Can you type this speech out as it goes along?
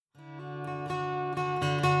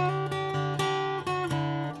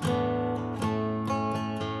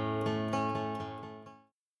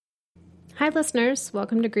Hi, listeners.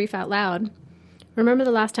 Welcome to Grief Out Loud. Remember the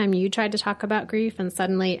last time you tried to talk about grief and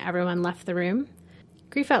suddenly everyone left the room?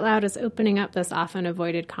 Grief Out Loud is opening up this often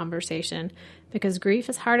avoided conversation because grief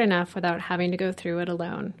is hard enough without having to go through it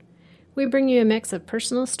alone. We bring you a mix of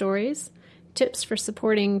personal stories, tips for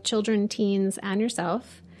supporting children, teens, and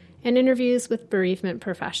yourself, and interviews with bereavement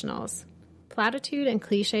professionals. Platitude and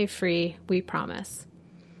cliche-free, we promise.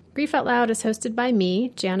 Grief Out Loud is hosted by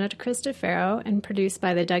me, Janet Cristofaro, and produced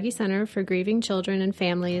by the Dougy Center for Grieving Children and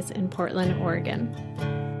Families in Portland, Oregon.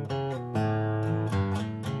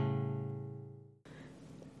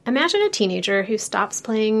 Imagine a teenager who stops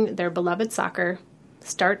playing their beloved soccer,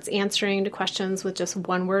 starts answering to questions with just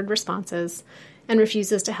one-word responses, and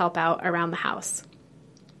refuses to help out around the house.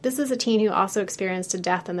 This is a teen who also experienced a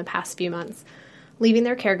death in the past few months, leaving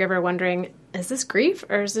their caregiver wondering, is this grief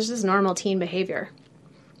or is this just normal teen behavior?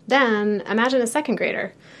 Then imagine a second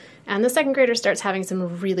grader, and the second grader starts having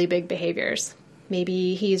some really big behaviors.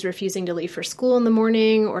 Maybe he's refusing to leave for school in the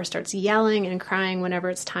morning or starts yelling and crying whenever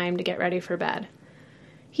it's time to get ready for bed.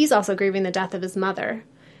 He's also grieving the death of his mother,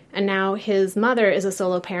 and now his mother is a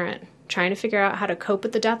solo parent, trying to figure out how to cope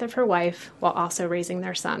with the death of her wife while also raising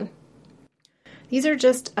their son. These are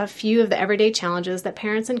just a few of the everyday challenges that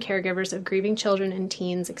parents and caregivers of grieving children and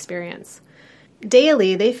teens experience.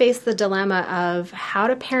 Daily, they face the dilemma of how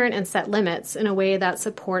to parent and set limits in a way that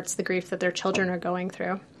supports the grief that their children are going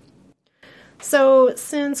through. So,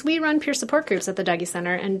 since we run peer support groups at the Dougy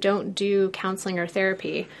Center and don't do counseling or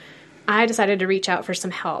therapy, I decided to reach out for some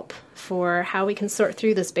help for how we can sort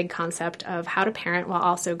through this big concept of how to parent while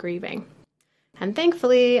also grieving. And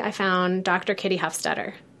thankfully, I found Dr. Kitty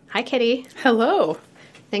Hufstetter. Hi, Kitty. Hello.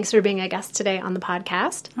 Thanks for being a guest today on the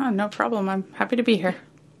podcast. Oh, no problem. I'm happy to be here.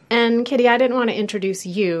 And Kitty, I didn't want to introduce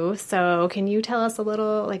you, so can you tell us a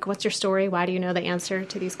little, what's your story? Why do you know the answer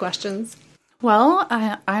to these questions? Well,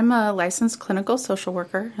 I'm a licensed clinical social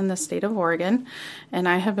worker in the state of Oregon, and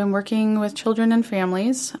I have been working with children and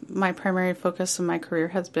families. My primary focus in my career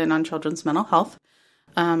has been on children's mental health.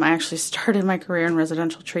 I actually started my career in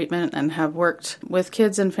residential treatment and have worked with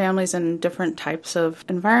kids and families in different types of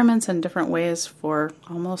environments and different ways for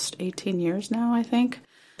almost 18 years now, I think.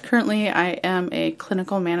 Currently, I am a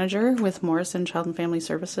clinical manager with Morrison Child and Family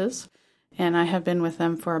Services, and I have been with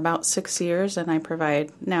them for about 6 years, and I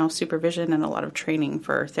provide now supervision and a lot of training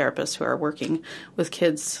for therapists who are working with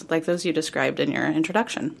kids like those you described in your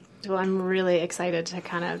introduction. Well, I'm really excited to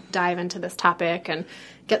kind of dive into this topic and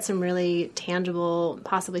get some really tangible,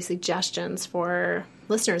 possibly suggestions for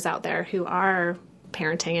listeners out there who are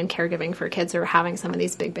parenting and caregiving for kids who are having some of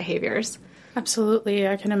these big behaviors. Absolutely.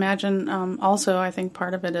 I can imagine. Also, I think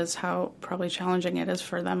part of it is how probably challenging it is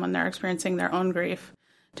for them when they're experiencing their own grief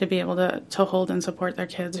to be able to hold and support their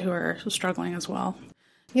kids who are struggling as well.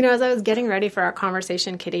 You know, as I was getting ready for our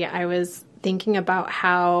conversation, Kitty, I was thinking about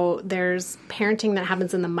how there's parenting that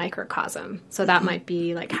happens in the microcosm. So that might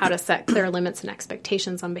be like how to set clear limits and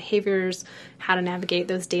expectations on behaviors, how to navigate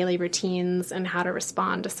those daily routines, and how to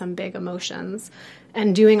respond to some big emotions.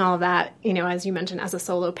 And doing all of that, you know, as you mentioned, as a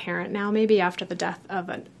solo parent now, maybe after the death of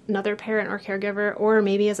another parent or caregiver, or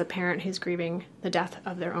maybe as a parent who's grieving the death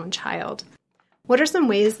of their own child. What are some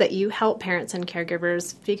ways that you help parents and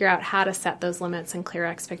caregivers figure out how to set those limits and clear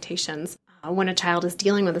expectations when a child is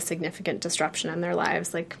dealing with a significant disruption in their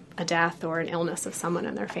lives, like a death or an illness of someone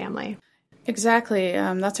in their family? Exactly.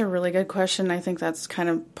 That's a really good question. I think that's kind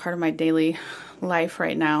of part of my daily life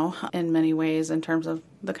right now in many ways in terms of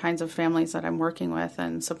the kinds of families that I'm working with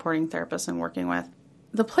and supporting therapists and working with.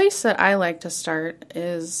 The place that I like to start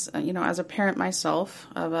is, as a parent myself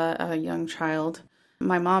of a young child.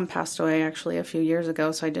 My mom passed away actually a few years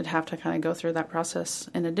ago, so I did have to kind of go through that process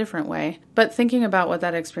in a different way. But thinking about what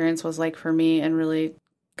that experience was like for me and really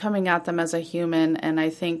coming at them as a human, and I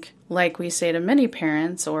think like we say to many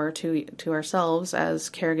parents or to ourselves as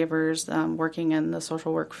caregivers working in the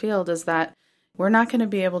social work field, is that we're not going to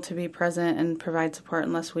be able to be present and provide support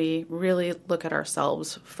unless we really look at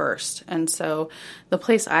ourselves first. And so the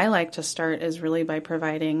place I like to start is really by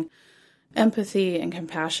providing empathy and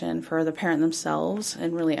compassion for the parent themselves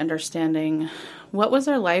and really understanding what was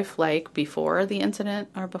their life like before the incident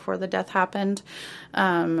or before the death happened.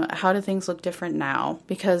 How do things look different now?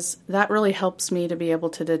 Because that really helps me to be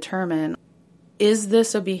able to determine, is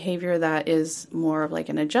this a behavior that is more of like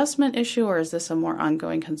an adjustment issue, or is this a more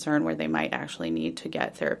ongoing concern where they might actually need to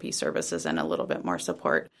get therapy services and a little bit more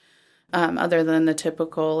support? Other than the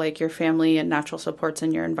typical, like your family and natural supports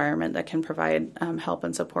in your environment that can provide help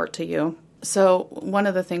and support to you. So one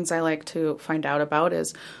of the things I like to find out about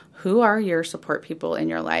is, who are your support people in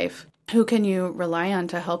your life? Who can you rely on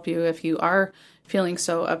to help you if you are feeling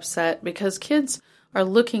so upset? Because kids are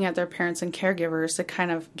looking at their parents and caregivers to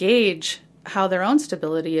kind of gauge how their own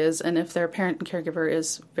stability is, and if their parent and caregiver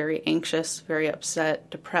is very anxious, very upset,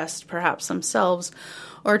 depressed, perhaps themselves,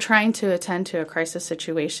 or trying to attend to a crisis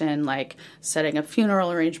situation like setting up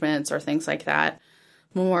funeral arrangements or things like that,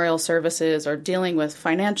 memorial services, or dealing with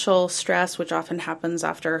financial stress, which often happens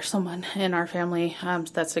after someone in our family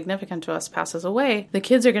that's significant to us passes away. The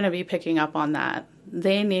kids are going to be picking up on that.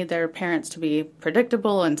 They need their parents to be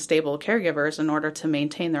predictable and stable caregivers in order to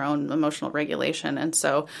maintain their own emotional regulation. And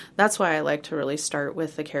so that's why I like to really start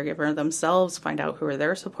with the caregiver themselves, find out who are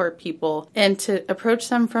their support people, and to approach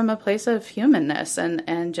them from a place of humanness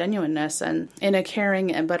and genuineness, and in a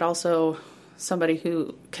caring but also somebody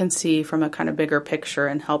who can see from a kind of bigger picture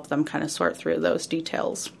and help them kind of sort through those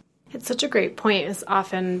details. It's such a great point, is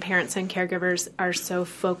often parents and caregivers are so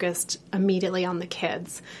focused immediately on the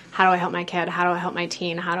kids. How do I help my kid? How do I help my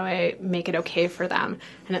teen? How do I make it okay for them?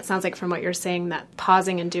 And it sounds like from what you're saying that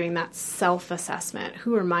pausing and doing that self-assessment,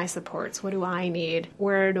 who are my supports? What do I need?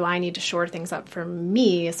 Where do I need to shore things up for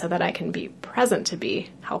me so that I can be present to be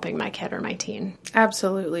helping my kid or my teen?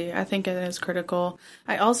 Absolutely. I think it is critical.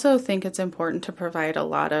 I also think it's important to provide a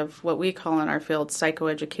lot of what we call in our field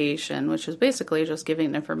psychoeducation, which is basically just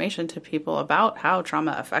giving information to people about how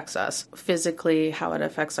trauma affects us physically, how it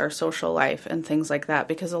affects our social life, and things like that,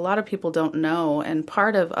 because a lot of people don't know. And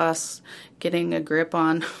part of us getting a grip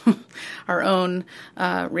on our own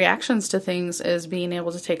reactions to things is being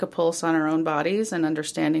able to take a pulse on our own bodies and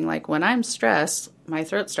understanding, like, when I'm stressed, my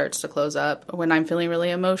throat starts to close up. When I'm feeling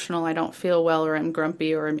really emotional, I don't feel well, or I'm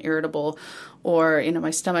grumpy, or I'm irritable, or,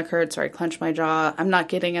 my stomach hurts, or I clench my jaw. I'm not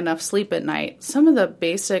getting enough sleep at night. Some of the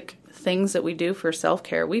basic things that we do for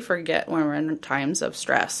self-care, we forget when we're in times of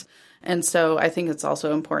stress. And so I think it's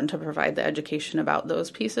also important to provide the education about those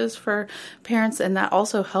pieces for parents, and that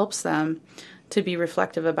also helps them to be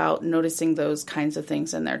reflective about noticing those kinds of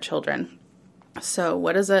things in their children. So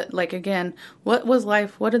what is it like, again, what was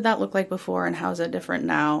life? What did that look like before, and how is it different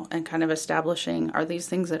now? And kind of establishing, are these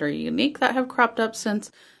things that are unique that have cropped up since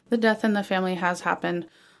the death in the family has happened,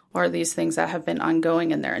 or are these things that have been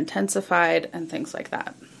ongoing and they're intensified, and things like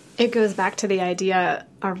that? It goes back to the idea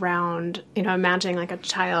around, imagining like a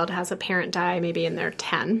child has a parent die maybe in their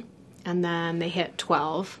 10, and then they hit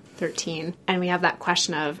 12, 13, and we have that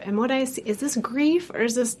question of, and what I see, is this grief or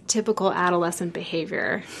is this typical adolescent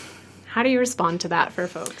behavior? How do you respond to that for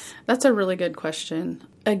folks? That's a really good question.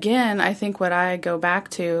 Again, I think what I go back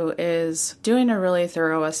to is doing a really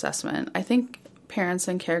thorough assessment. I think parents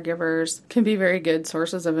and caregivers can be very good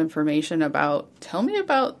sources of information about, tell me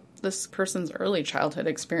about this person's early childhood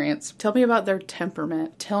experience. Tell me about their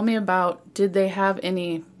temperament. Tell me about, did they have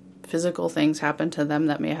any physical things happen to them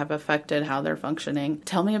that may have affected how they're functioning?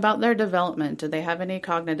 Tell me about their development. Do they have any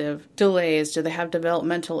cognitive delays? Do they have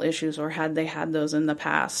developmental issues, or had they had those in the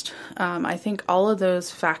past? I think all of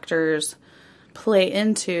those factors play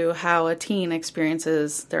into how a teen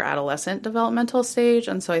experiences their adolescent developmental stage.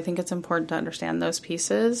 And so I think it's important to understand those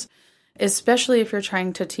pieces, especially if you're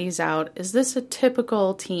trying to tease out, is this a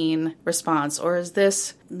typical teen response, or is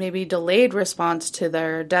this maybe delayed response to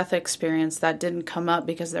their death experience that didn't come up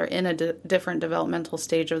because they're in a different developmental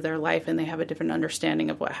stage of their life and they have a different understanding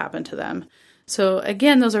of what happened to them. So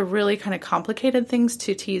again, those are really kind of complicated things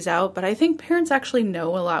to tease out, but I think parents actually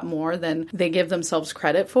know a lot more than they give themselves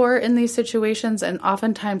credit for in these situations, and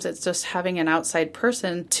oftentimes it's just having an outside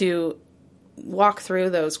person to walk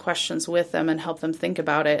through those questions with them and help them think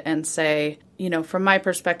about it and say, from my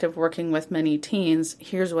perspective, working with many teens,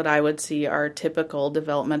 here's what I would see are typical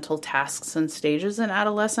developmental tasks and stages in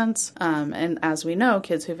adolescence. And as we know,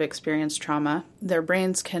 kids who've experienced trauma, their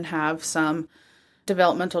brains can have some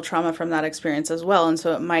developmental trauma from that experience as well. And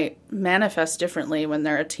so it might manifest differently when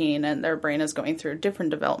they're a teen and their brain is going through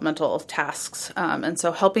different developmental tasks. And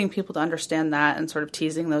so helping people to understand that and sort of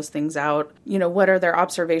teasing those things out, what are their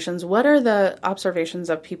observations? What are the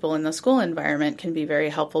observations of people in the school environment can be very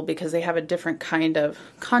helpful, because they have a different kind of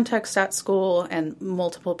context at school and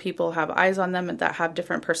multiple people have eyes on them that have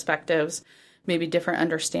different perspectives, maybe different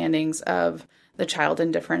understandings of the child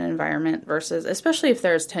in different environment, versus, especially if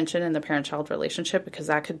there's tension in the parent-child relationship, because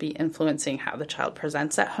that could be influencing how the child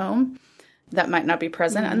presents at home that might not be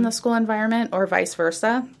present in the school environment, or vice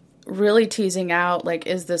versa. Really teasing out, like,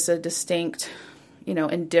 is this a distinct,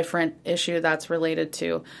 indifferent issue that's related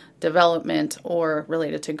to development or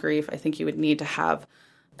related to grief? I think you would need to have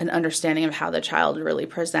an understanding of how the child really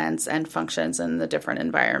presents and functions in the different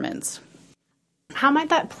environments. How might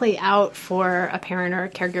that play out for a parent or a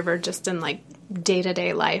caregiver just in like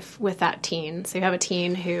day-to-day life with that teen? So you have a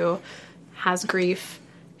teen who has grief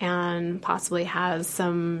and possibly has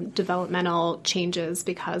some developmental changes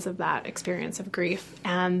because of that experience of grief.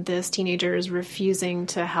 And this teenager is refusing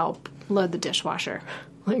to help load the dishwasher.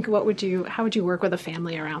 Like, how would you work with a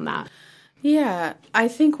family around that? Yeah, I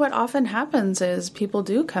think what often happens is people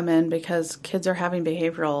do come in because kids are having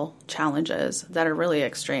behavioral challenges that are really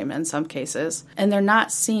extreme in some cases, and they're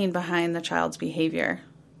not seeing behind the child's behavior.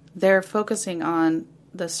 They're focusing on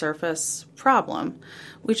the surface problem,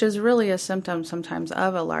 which is really a symptom sometimes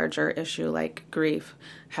of a larger issue like grief,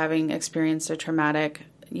 having experienced a traumatic,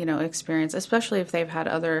 experience, especially if they've had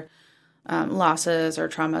other losses or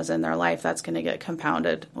traumas in their life. That's going to get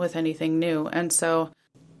compounded with anything new. And so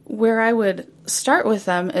where I would start with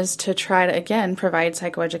them is to try to, again, provide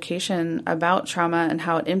psychoeducation about trauma and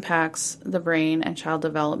how it impacts the brain and child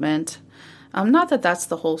development. Not that that's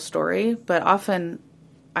the whole story, but often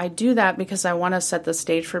I do that because I want to set the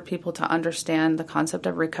stage for people to understand the concept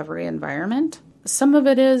of recovery environment. Some of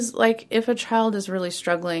it is like if a child is really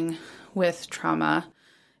struggling with trauma,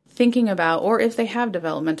 thinking about, or if they have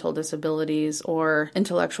developmental disabilities or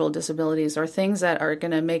intellectual disabilities or things that are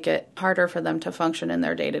going to make it harder for them to function in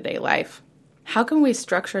their day-to-day life, how can we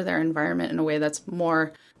structure their environment in a way that's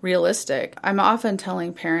more realistic? I'm often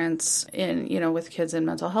telling parents with kids in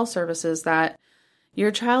mental health services that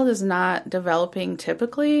your child is not developing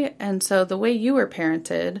typically, and so the way you were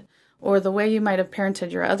parented or the way you might have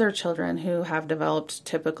parented your other children who have developed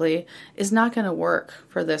typically is not going to work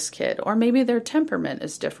for this kid. Or maybe their temperament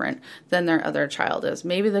is different than their other child is.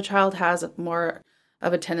 Maybe the child has more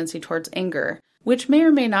of a tendency towards anger, which may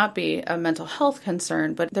or may not be a mental health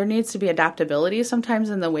concern, but there needs to be adaptability sometimes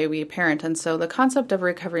in the way we parent. And so the concept of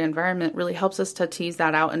recovery environment really helps us to tease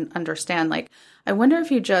that out and understand, like, I wonder if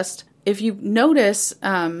you notice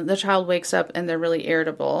the child wakes up and they're really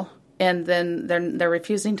irritable, and then they're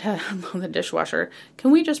refusing to unload the dishwasher. Can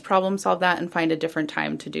we just problem solve that and find a different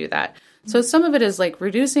time to do that? So some of it is like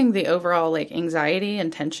reducing the overall like anxiety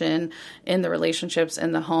and tension in the relationships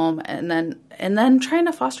in the home, and then trying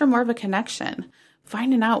to foster more of a connection,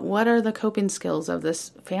 finding out what are the coping skills of this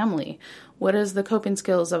family, what is the coping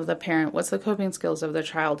skills of the parent, what's the coping skills of the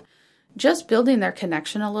child. Just building their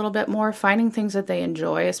connection a little bit more, finding things that they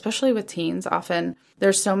enjoy, especially with teens. Often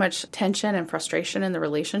there's so much tension and frustration in the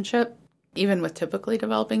relationship, even with typically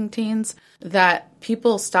developing teens, that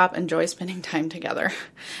people stop enjoy spending time together.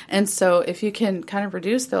 And so if you can kind of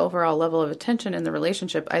reduce the overall level of attention in the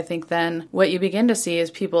relationship, I think then what you begin to see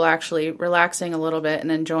is people actually relaxing a little bit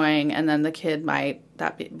and enjoying, and then the kid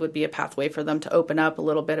would be a pathway for them to open up a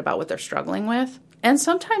little bit about what they're struggling with. And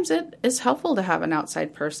sometimes it is helpful to have an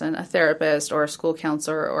outside person, a therapist or a school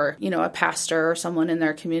counselor or, a pastor or someone in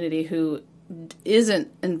their community who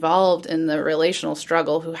isn't involved in the relational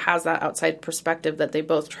struggle, who has that outside perspective that they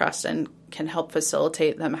both trust and can help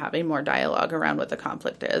facilitate them having more dialogue around what the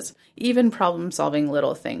conflict is, even problem solving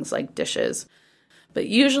little things like dishes. But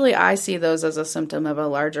usually I see those as a symptom of a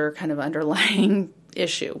larger kind of underlying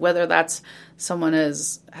issue, whether that's someone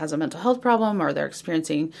has a mental health problem or they're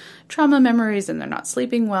experiencing trauma memories and they're not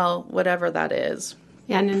sleeping well, whatever that is.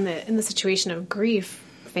 Yeah, and in the situation of grief,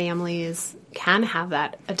 families can have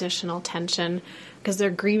that additional tension because they're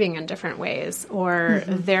grieving in different ways, or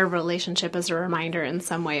their relationship is a reminder in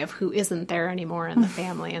some way of who isn't there anymore in the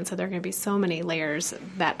family. And so there are going to be so many layers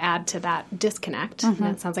that add to that disconnect. And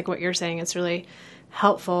it sounds like what you're saying is really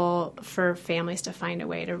helpful for families to find a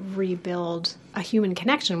way to rebuild a human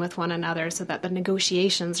connection with one another so that the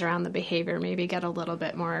negotiations around the behavior maybe get a little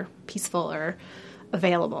bit more peaceful or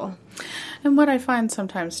available. And what I find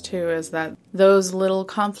sometimes too is that those little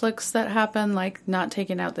conflicts that happen, like not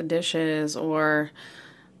taking out the dishes or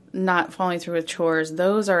not following through with chores,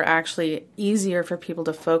 those are actually easier for people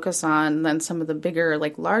to focus on than some of the bigger,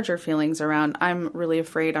 like larger feelings around, I'm really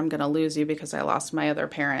afraid I'm going to lose you because I lost my other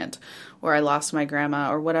parent, or I lost my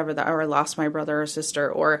grandma, or whatever that, or I lost my brother or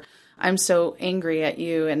sister, or I'm so angry at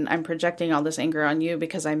you and I'm projecting all this anger on you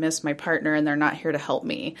because I miss my partner and they're not here to help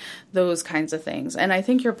me. Those kinds of things. And I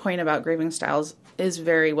think your point about grieving styles is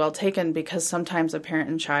very well taken, because sometimes a parent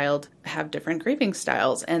and child have different grieving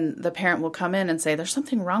styles, and the parent will come in and say, there's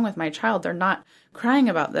something wrong with my child. They're not crying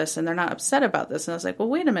about this and they're not upset about this. And I was like, well,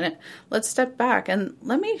 wait a minute, let's step back and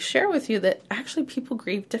let me share with you that actually people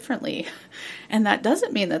grieve differently. And that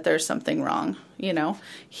doesn't mean that there's something wrong.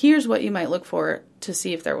 Here's what you might look for to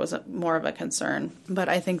see if there was more of a concern. But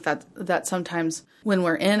I think that sometimes when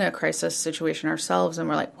we're in a crisis situation ourselves and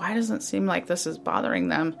we're like, why doesn't it seem like this is bothering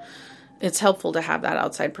them? It's helpful to have that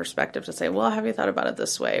outside perspective to say, well, have you thought about it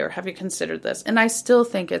this way? Or have you considered this? And I still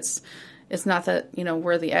think it's not that,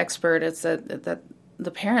 we're the expert. It's that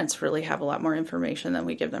the parents really have a lot more information than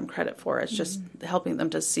we give them credit for. It's just helping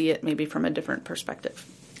them to see it maybe from a different perspective.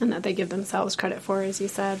 And that they give themselves credit for, as you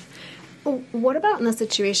said. What about in the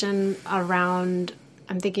situation around,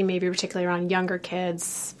 I'm thinking maybe particularly around younger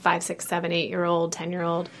kids, 5, 6, 7, 8-year-old,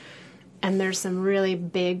 10-year-old, and there's some really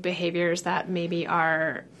big behaviors that maybe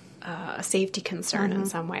are a safety concern in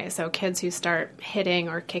some way. So kids who start hitting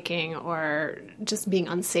or kicking or just being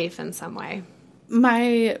unsafe in some way.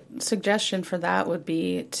 My suggestion for that would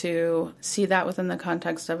be to see that within the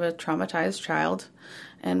context of a traumatized child.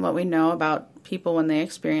 And what we know about people when they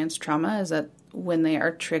experience trauma is that when they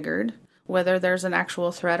are triggered, whether there's an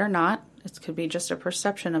actual threat or not, it could be just a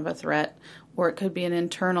perception of a threat, or it could be an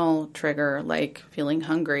internal trigger like feeling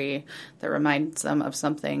hungry that reminds them of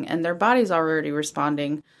something. And their body's already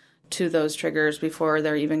responding to those triggers before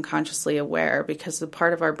they're even consciously aware, because the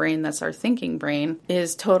part of our brain that's our thinking brain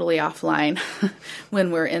is totally offline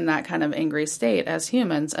when we're in that kind of angry state as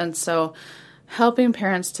humans. And so helping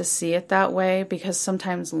parents to see it that way, because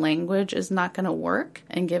sometimes language is not going to work,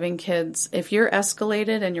 and giving kids, if you're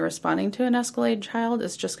escalated and you're responding to an escalated child,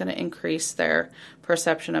 it's just going to increase their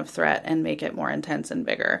perception of threat and make it more intense and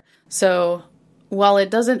bigger. So while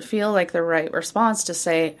it doesn't feel like the right response to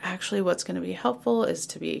say, actually what's going to be helpful is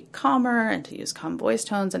to be calmer and to use calm voice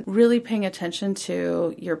tones and really paying attention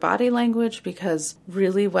to your body language, because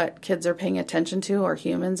really what kids are paying attention to, or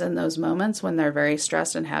humans in those moments when they're very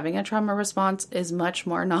stressed and having a trauma response, is much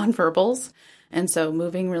more nonverbals. And so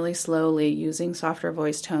moving really slowly, using softer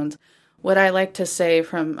voice tones. What I like to say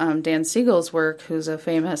from Dan Siegel's work, who's a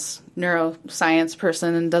famous neuroscience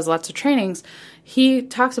person and does lots of trainings, he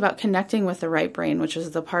talks about connecting with the right brain, which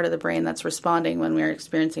is the part of the brain that's responding when we're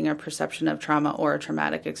experiencing a perception of trauma or a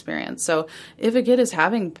traumatic experience. So if a kid is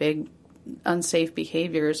having big, unsafe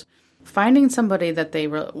behaviors, finding somebody that they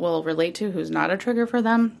will relate to who's not a trigger for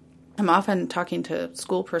them. I'm often talking to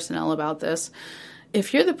school personnel about this.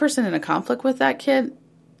 If you're the person in a conflict with that kid,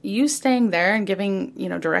 you staying there and giving,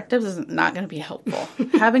 directives is not going to be helpful.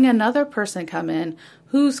 Having another person come in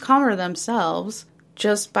who's calmer themselves,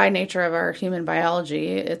 just by nature of our human biology,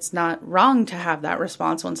 it's not wrong to have that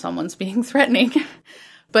response when someone's being threatening.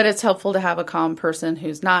 But it's helpful to have a calm person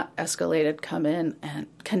who's not escalated come in and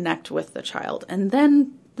connect with the child. And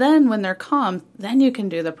then when they're calm, then you can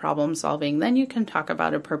do the problem solving. Then you can talk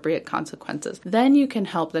about appropriate consequences. Then you can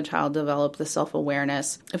help the child develop the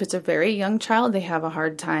self-awareness. If it's a very young child, they have a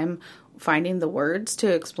hard time finding the words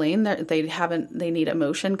to explain that they need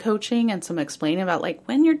emotion coaching and some explaining about, like,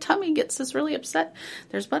 when your tummy gets this really upset,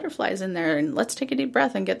 there's butterflies in there, and let's take a deep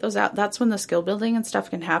breath and get those out. That's when the skill building and stuff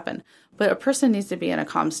can happen. But a person needs to be in a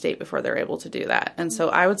calm state before they're able to do that. And so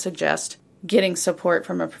I would suggest getting support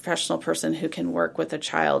from a professional person who can work with the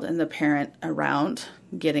child and the parent around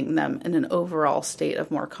getting them in an overall state of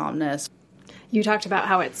more calmness. You talked about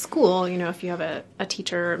how at school, if you have a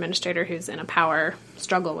teacher or administrator who's in a power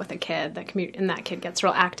struggle with a kid, and that kid gets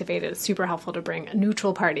real activated, it's super helpful to bring a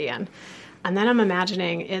neutral party in. And then I'm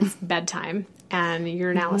imagining it's bedtime and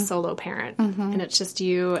you're now a solo parent and it's just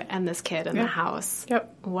you and this kid in the house.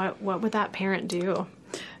 Yep. What would that parent do?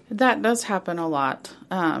 That does happen a lot.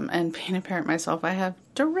 And being a parent myself, I have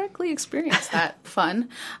directly experienced that fun.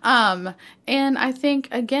 And I think,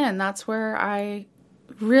 again, that's where I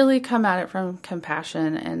really come at it from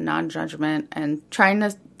compassion and non-judgment, and trying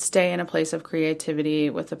to stay in a place of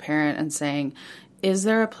creativity with the parent and saying, is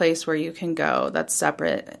there a place where you can go that's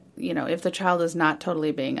separate, if the child is not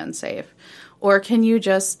totally being unsafe? Or can you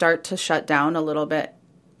just start to shut down a little bit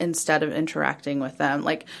instead of interacting with them?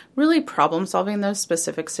 Like, really problem solving those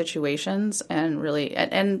specific situations.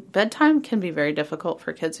 And bedtime can be very difficult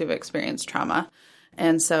for kids who've experienced trauma.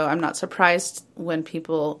 And so I'm not surprised when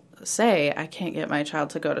people say, I can't get my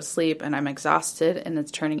child to go to sleep and I'm exhausted and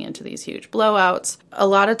it's turning into these huge blowouts. A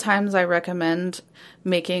lot of times I recommend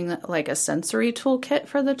making like a sensory toolkit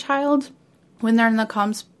for the child. When they're in a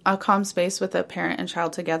calm space with a parent and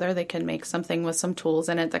child together, they can make something with some tools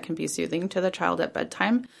in it that can be soothing to the child at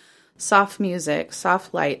bedtime. Soft music,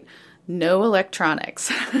 soft light, no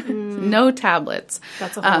electronics, no tablets.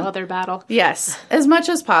 That's a whole other battle. Yes, as much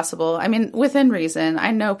as possible. I mean, within reason.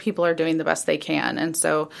 I know people are doing the best they can. And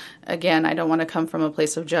so, again, I don't want to come from a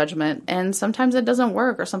place of judgment. And sometimes it doesn't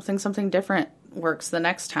work, or something different works the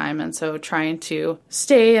next time. And so trying to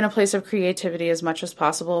stay in a place of creativity as much as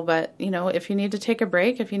possible. But, if you need to take a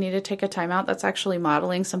break, if you need to take a time out, that's actually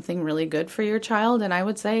modeling something really good for your child. And I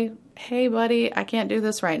would say, hey, buddy, I can't do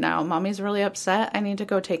this right now. Mommy's really upset. I need to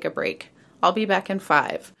go take a break. I'll be back in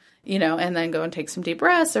 5, and then go and take some deep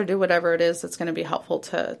breaths or do whatever it is that's going to be helpful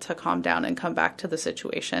to calm down and come back to the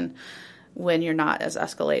situation when you're not as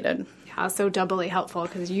escalated. Yeah, so doubly helpful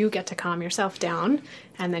because you get to calm yourself down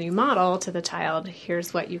and then you model to the child,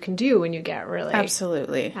 here's what you can do when you get really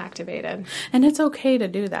absolutely activated. And it's okay to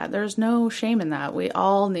do that. There's no shame in that. We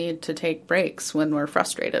all need to take breaks when we're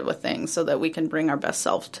frustrated with things so that we can bring our best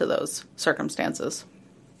self to those circumstances.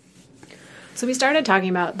 So we started talking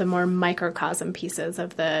about the more microcosm pieces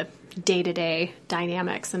of the day-to-day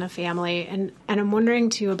dynamics in a family. And I'm wondering,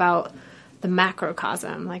 too, about the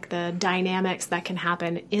macrocosm, like the dynamics that can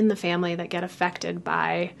happen in the family that get affected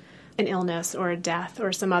by an illness or a death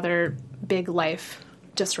or some other big life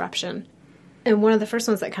disruption. And one of the first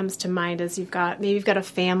ones that comes to mind is you've got a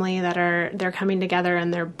family they're coming together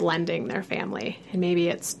and they're blending their family. And maybe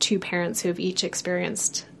it's two parents who have each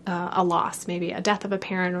experienced a loss, maybe a death of a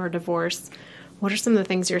parent or a divorce. What are some of the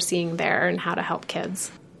things you're seeing there and how to help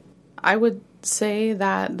kids? I would say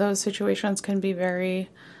that those situations can be very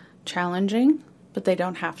challenging, but they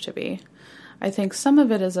don't have to be. I think some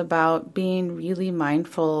of it is about being really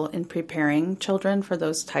mindful in preparing children for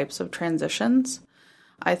those types of transitions.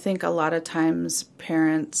 I think a lot of times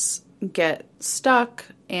parents get stuck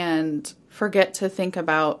and forget to think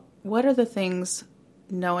about what are the things,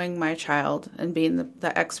 knowing my child and being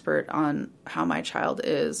the expert on how my child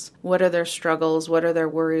is. What are their struggles? What are their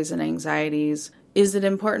worries and anxieties? Is it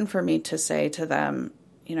important for me to say to them,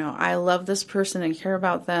 I love this person and care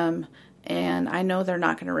about them, and I know they're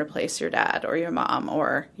not going to replace your dad or your mom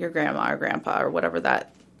or your grandma or grandpa or whatever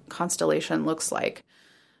that constellation looks like.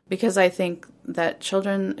 Because I think that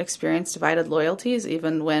children experience divided loyalties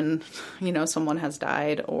even when, someone has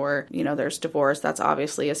died or, there's divorce. That's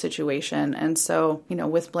obviously a situation. And so,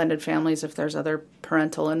 with blended families, if there's other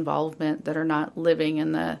parental involvement that are not living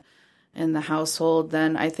in the household,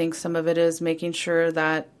 then I think some of it is making sure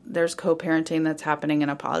that there's co-parenting that's happening in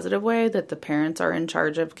a positive way, that the parents are in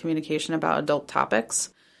charge of communication about adult topics.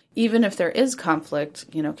 Even if there is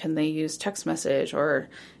conflict, can they use text message or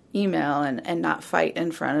email and not fight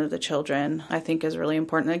in front of the children, I think is really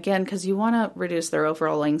important. Again, because you want to reduce their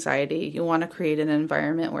overall anxiety. You want to create an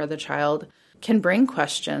environment where the child can bring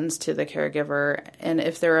questions to the caregiver. And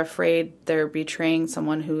if they're afraid they're betraying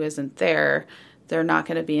someone who isn't there, they're not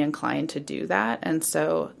going to be inclined to do that. And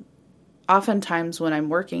so oftentimes when I'm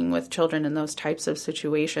working with children in those types of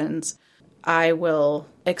situations, I will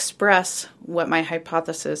express what my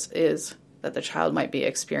hypothesis is that the child might be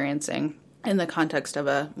experiencing in the context of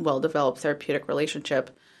a well-developed therapeutic relationship,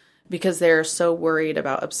 because they're so worried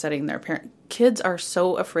about upsetting their parent. Kids are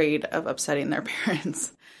so afraid of upsetting their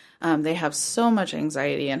parents. They have so much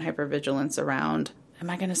anxiety and hypervigilance around, am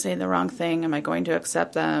I going to say the wrong thing? Am I going to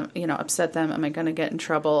upset them? Am I going to get in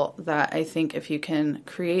trouble? That I think if you can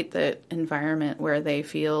create the environment where they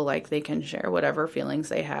feel like they can share whatever feelings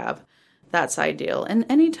they have, that's ideal. And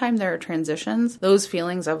anytime there are transitions, those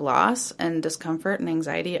feelings of loss and discomfort and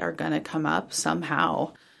anxiety are going to come up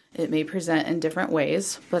somehow. It may present in different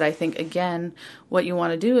ways, but I think, again, what you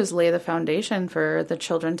want to do is lay the foundation for the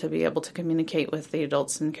children to be able to communicate with the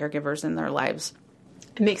adults and caregivers in their lives.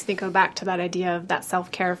 It makes me go back to that idea of that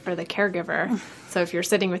self-care for the caregiver. So if you're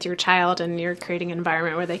sitting with your child and you're creating an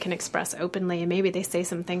environment where they can express openly, and maybe they say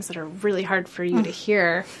some things that are really hard for you to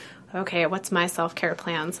hear, okay, what's my self-care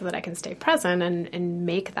plan so that I can stay present and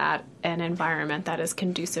make that an environment that is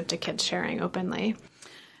conducive to kids sharing openly?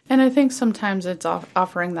 And I think sometimes it's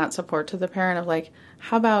offering that support to the parent of like,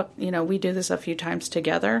 how about, we do this a few times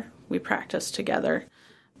together, we practice together.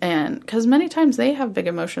 And because many times they have big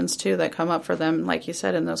emotions too that come up for them, like you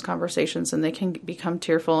said, in those conversations, and they can become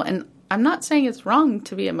tearful. And I'm not saying it's wrong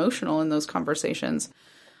to be emotional in those conversations.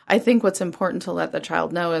 I think what's important to let the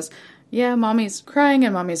child know is, yeah, mommy's crying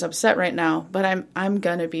and mommy's upset right now, but I'm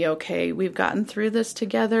going to be okay. We've gotten through this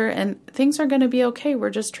together and things are going to be okay. We're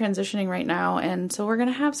just transitioning right now. And so we're going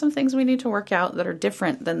to have some things we need to work out that are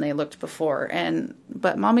different than they looked before.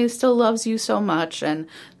 But mommy still loves you so much and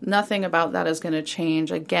nothing about that is going to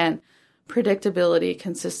change. Again, predictability,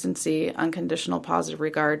 consistency, unconditional positive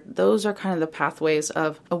regard. Those are kind of the pathways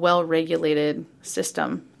of a well-regulated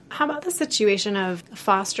system. How about the situation of a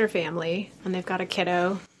foster family and they've got a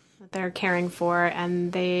kiddo that they're caring for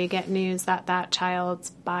and they get news that that child's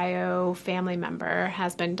bio family member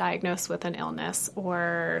has been diagnosed with an illness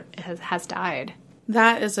or has died?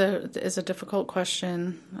 That is a difficult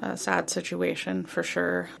question, a sad situation for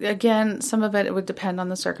sure. Again, some of it would depend on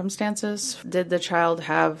the circumstances. Did the child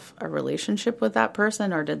have a relationship with that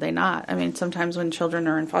person or did they not? I mean, sometimes when children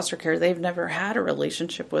are in foster care, they've never had a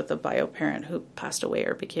relationship with a bio parent who passed away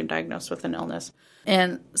or became diagnosed with an illness.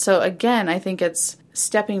 And so again, I think it's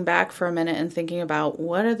stepping back for a minute and thinking about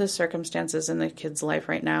what are the circumstances in the kid's life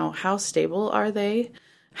right now? How stable are they?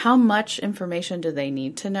 How much information do they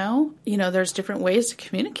need to know? There's different ways to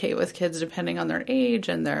communicate with kids depending on their age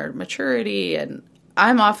and their maturity. And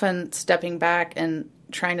I'm often stepping back and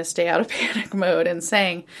trying to stay out of panic mode and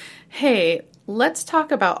saying, hey, let's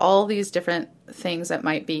talk about all these different things that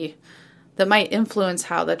might influence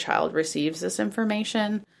how the child receives this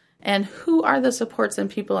information, and who are the supports and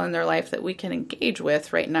people in their life that we can engage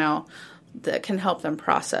with right now that can help them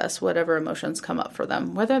process whatever emotions come up for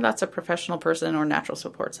them, whether that's a professional person or natural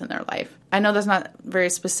supports in their life. I know that's not very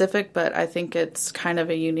specific, but I think it's kind of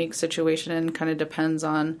a unique situation and kind of depends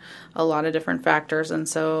on a lot of different factors. And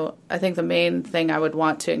so I think the main thing I would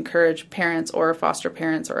want to encourage parents or foster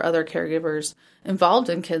parents or other caregivers involved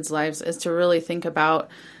in kids' lives is to really think about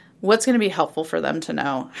what's going to be helpful for them to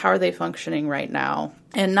know. How are they functioning right now?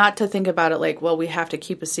 And not to think about it like, well, we have to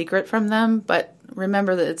keep a secret from them, but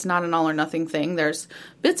remember that it's not an all or nothing thing. There's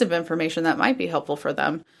bits of information that might be helpful for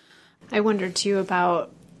them. I wondered too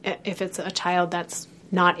about if it's a child that's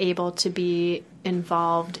not able to be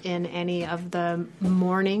involved in any of the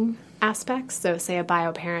mourning aspects. So say a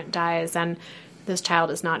bio parent dies and this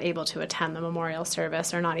child is not able to attend the memorial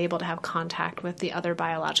service or not able to have contact with the other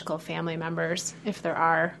biological family members, if there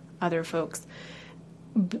are other folks,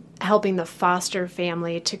 helping the foster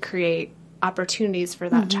family to create opportunities for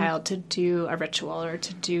that child to do a ritual or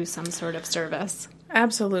to do some sort of service.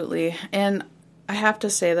 Absolutely. And I have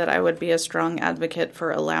to say that I would be a strong advocate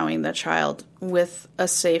for allowing the child with a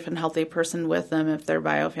safe and healthy person with them if their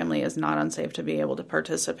bio family is not unsafe to be able to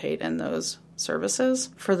participate in those services.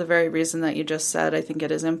 For the very reason that you just said, I think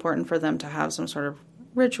it is important for them to have some sort of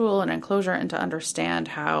ritual and enclosure and to understand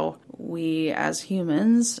how we as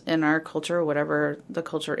humans in our culture, whatever the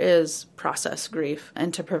culture is, process grief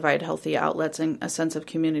and to provide healthy outlets and a sense of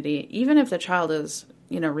community. Even if the child is,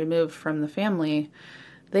 removed from the family,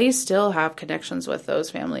 they still have connections with those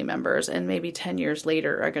family members and maybe 10 years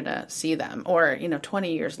later are going to see them or,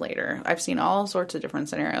 20 years later. I've seen all sorts of different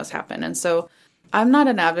scenarios happen. And so I'm not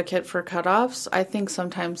an advocate for cutoffs. I think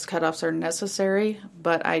sometimes cutoffs are necessary,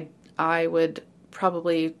 but I would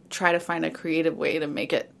probably try to find a creative way to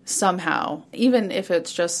make it somehow, even if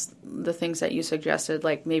it's just the things that you suggested,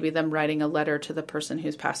 like maybe them writing a letter to the person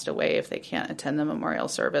who's passed away if they can't attend the memorial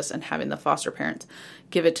service and having the foster parents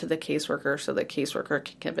give it to the caseworker so the caseworker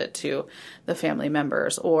can give it to the family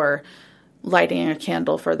members, or lighting a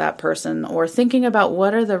candle for that person, or thinking about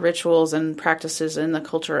what are the rituals and practices in the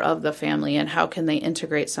culture of the family and how can they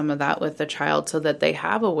integrate some of that with the child so that they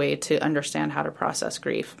have a way to understand how to process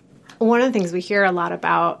grief. One of the things we hear a lot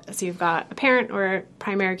about, so you've got a parent or a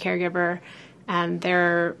primary caregiver and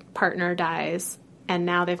their partner dies, and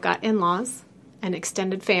now they've got in-laws and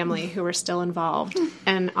extended family who are still involved.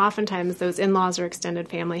 And oftentimes those in-laws or extended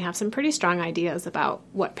family have some pretty strong ideas about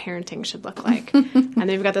what parenting should look like. And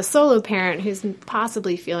they've got the solo parent who's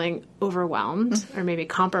possibly feeling overwhelmed or maybe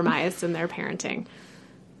compromised in their parenting.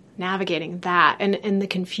 Navigating that and the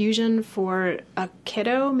confusion for a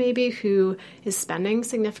kiddo maybe who is spending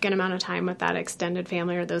significant amount of time with that extended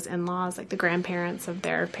family or those in-laws, like the grandparents of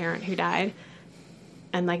their parent who died,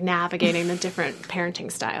 and like navigating the different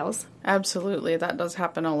parenting styles. Absolutely. That does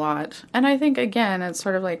happen a lot. And I think, again, it's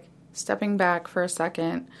sort of like stepping back for a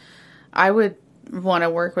second. I would want to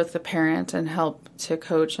work with the parent and help to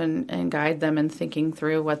coach and guide them in thinking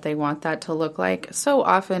through what they want that to look like. So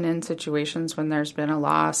often in situations when there's been a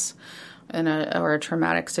loss or a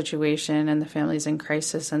traumatic situation and the family's in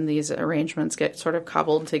crisis and these arrangements get sort of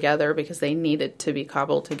cobbled together because they need it to be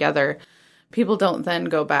cobbled together, people don't then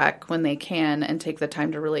go back when they can and take the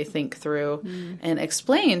time to really think through and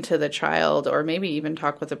explain to the child, or maybe even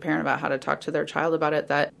talk with the parent about how to talk to their child about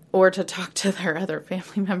it, or to talk to their other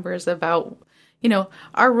family members about,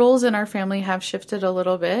 our roles in our family have shifted a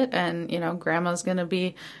little bit, and, grandma's going to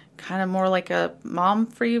be kind of more like a mom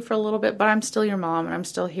for you for a little bit, but I'm still your mom and I'm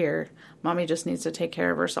still here. Mommy just needs to take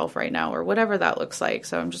care of herself right now, or whatever that looks like.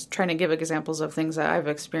 So I'm just trying to give examples of things that I've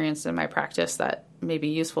experienced in my practice that may be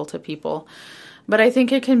useful to people. But I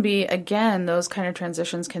think it can be, again, those kind of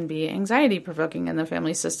transitions can be anxiety provoking in the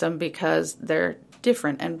family system because they're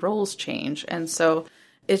different and roles change. And so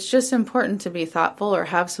it's just important to be thoughtful or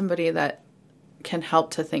have somebody that can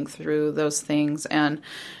help to think through those things. And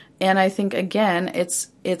I think, again,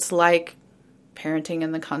 it's like parenting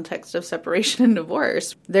in the context of separation and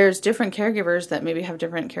divorce. There's different caregivers that maybe have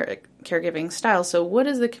different caregiving styles. So what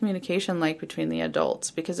is the communication like between the adults?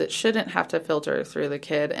 Because it shouldn't have to filter through the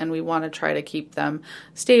kid, and we want to try to keep them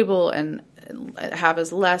stable and have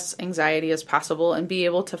as less anxiety as possible and be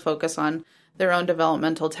able to focus on their own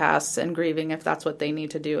developmental tasks and grieving if that's what they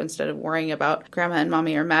need to do, instead of worrying about grandma and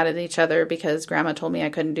mommy are mad at each other because grandma told me I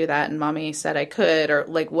couldn't do that and mommy said I could, or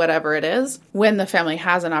like whatever it is. When the family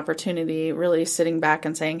has an opportunity, really sitting back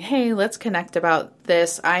and saying, hey, let's connect about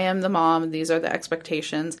this. I am the mom. These are the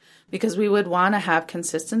expectations. Because we would want to have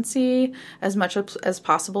consistency as much as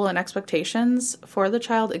possible in expectations for the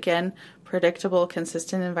child. Again, predictable,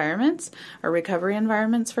 consistent environments or recovery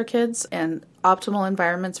environments for kids, and optimal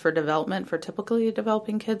environments for development for typically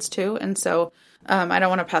developing kids too. And so I don't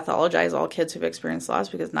want to pathologize all kids who've experienced loss,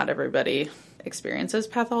 because not everybody experiences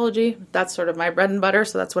pathology. That's sort of my bread and butter,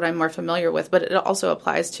 so that's what I'm more familiar with, but it also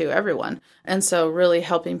applies to everyone. And so really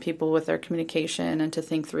helping people with their communication and to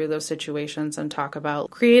think through those situations and talk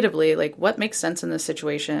about creatively, like what makes sense in this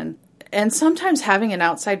situation. And sometimes having an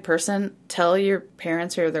outside person tell your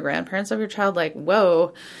parents or the grandparents of your child, like,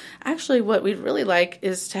 whoa, actually what we'd really like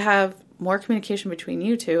is to have more communication between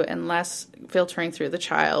you two and less filtering through the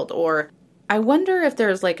child. Or I wonder if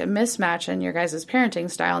there's like a mismatch in your guys'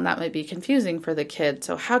 parenting style and that might be confusing for the kid.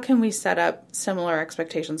 So how can we set up similar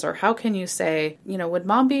expectations? Or how can you say, would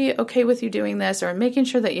mom be okay with you doing this? Or making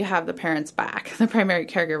sure that you have the parents back, the primary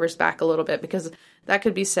caregivers back a little bit, because that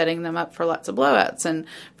could be setting them up for lots of blowouts and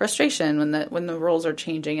frustration when the roles are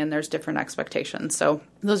changing and there's different expectations. So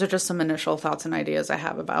those are just some initial thoughts and ideas I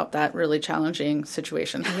have about that really challenging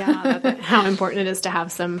situation. Yeah, how important it is to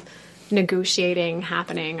have some negotiating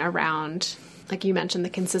happening around, like you mentioned, the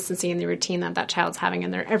consistency and the routine that child's having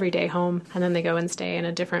in their everyday home, and then they go and stay in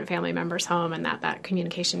a different family member's home, and that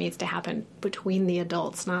communication needs to happen between the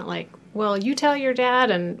adults, not like, well, you tell your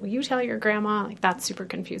dad and you tell your grandma. Like, that's super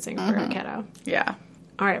confusing for a kiddo. Yeah.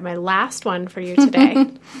 All right, my last one for you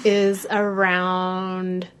today is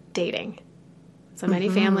around dating. So many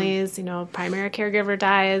families, primary caregiver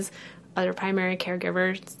dies, other primary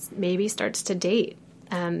caregiver maybe starts to date.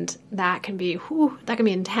 And that can be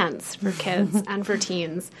intense for kids and for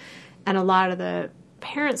teens. And a lot of the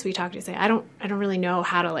parents we talk to say, I don't really know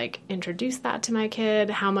how to like introduce that to my kid.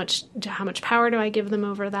 How much power do I give them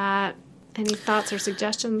over that? Any thoughts or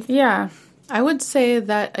suggestions? Yeah. I would say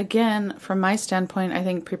that, again, from my standpoint, I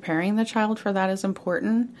think preparing the child for that is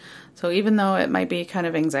important. So even though it might be kind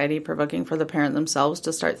of anxiety-provoking for the parent themselves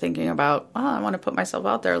to start thinking about, I want to put myself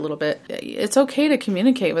out there a little bit, it's okay to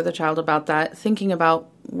communicate with a child about that, thinking about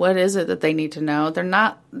what is it that they need to know. They're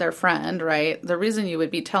not their friend, right? The reason you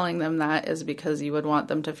would be telling them that is because you would want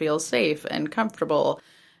them to feel safe and comfortable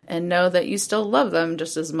and know that you still love them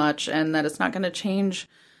just as much and that it's not going to change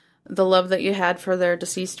the love that you had for their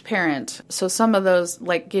deceased parent. So some of those,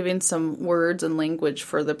 like giving some words and language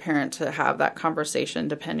for the parent to have that conversation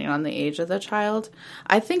depending on the age of the child.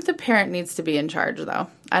 I think the parent needs to be in charge,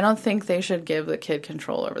 though. I don't think they should give the kid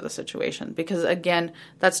control over the situation because, again,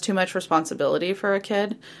 that's too much responsibility for a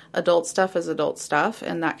kid. Adult stuff is adult stuff,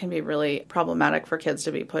 and that can be really problematic for kids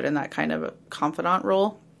to be put in that kind of a confidant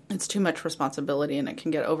role. It's too much responsibility, and it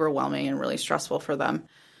can get overwhelming and really stressful for them.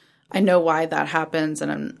 I know why that happens,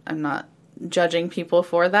 and I'm not judging people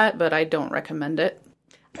for that, but I don't recommend it.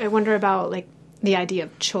 I wonder about like the idea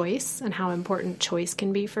of choice and how important choice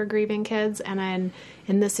can be for grieving kids. And then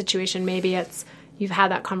in this situation, maybe it's you've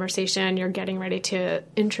had that conversation, you're getting ready to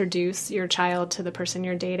introduce your child to the person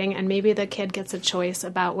you're dating, and maybe the kid gets a choice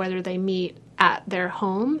about whether they meet at their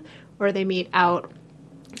home or they meet out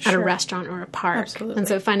at a restaurant or a park. Absolutely. And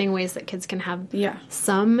so finding ways that kids can have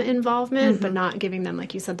some involvement, but not giving them,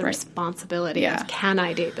 like you said, the responsibility of, can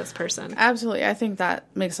I date this person? Absolutely. I think that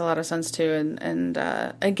makes a lot of sense too. And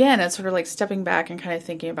again, it's sort of like stepping back and kind of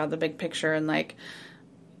thinking about the big picture and like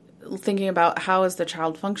thinking about how is the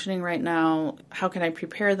child functioning right now? How can I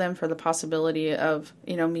prepare them for the possibility of,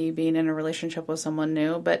 me being in a relationship with someone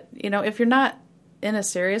new? But, if you're not in a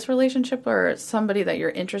serious relationship or somebody that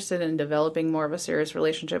you're interested in developing more of a serious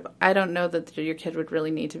relationship, I don't know that your kid would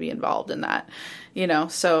really need to be involved in that,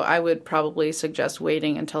 So I would probably suggest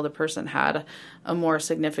waiting until the person had a more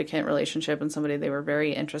significant relationship and somebody they were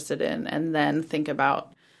very interested in, and then think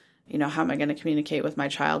about, how am I going to communicate with my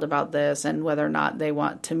child about this and whether or not they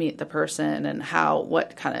want to meet the person and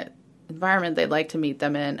what kind of environment they'd like to meet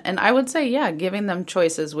them in. And I would say, giving them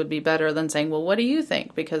choices would be better than saying, well, what do you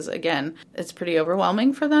think? Because again, it's pretty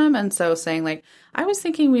overwhelming for them. And so saying like, I was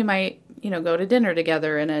thinking we might, go to dinner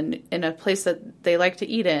together in a place that they like to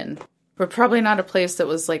eat in, but probably not a place that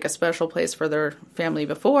was like a special place for their family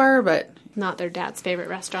before, but not their dad's favorite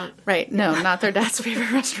restaurant. Right. No, not their dad's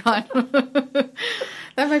favorite restaurant.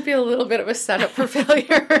 That might be a little bit of a setup for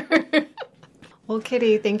failure. Well,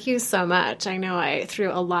 Kitty, thank you so much. I know I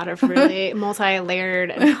threw a lot of really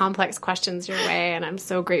multi-layered and complex questions your way, and I'm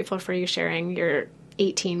so grateful for you sharing your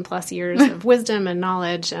 18 plus years of wisdom and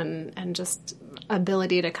knowledge and just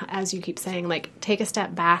ability to, as you keep saying, like, take a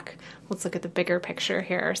step back. Let's look at the bigger picture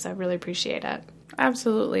here. So I really appreciate it.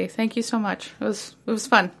 Absolutely. Thank you so much. It was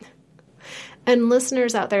fun. And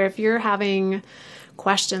listeners out there, if you're having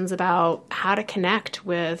questions about how to connect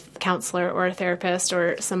with a counselor or a therapist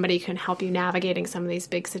or somebody who can help you navigating some of these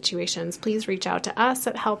big situations, please reach out to us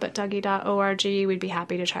at help@dougie.org. We'd be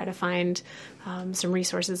happy to try to find some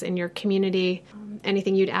resources in your community.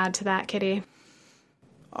 Anything you'd add to that, Kitty?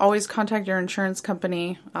 Always contact your insurance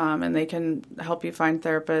company, and they can help you find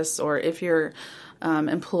therapists. Or if you're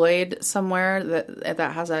employed somewhere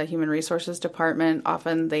that has a human resources department,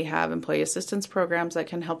 often they have employee assistance programs that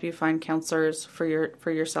can help you find counselors for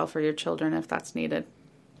yourself or your children if that's needed.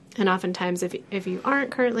 And oftentimes, if you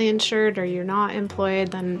aren't currently insured or you're not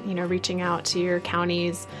employed, then reaching out to your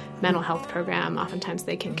county's mental health program, oftentimes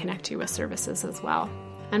they can connect you with services as well.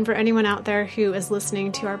 And for anyone out there who is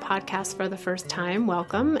listening to our podcast for the first time,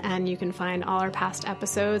 welcome. And you can find all our past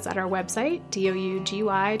episodes at our website,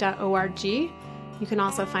 dougy.org. You can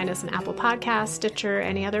also find us on Apple Podcasts, Stitcher,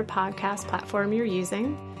 any other podcast platform you're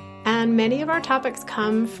using. And many of our topics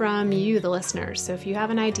come from you, the listeners. So if you have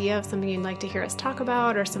an idea of something you'd like to hear us talk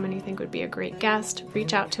about or someone you think would be a great guest,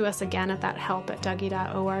 reach out to us again at that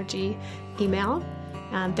help@dougie.org email.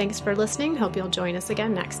 And thanks for listening. Hope you'll join us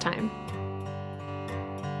again next time.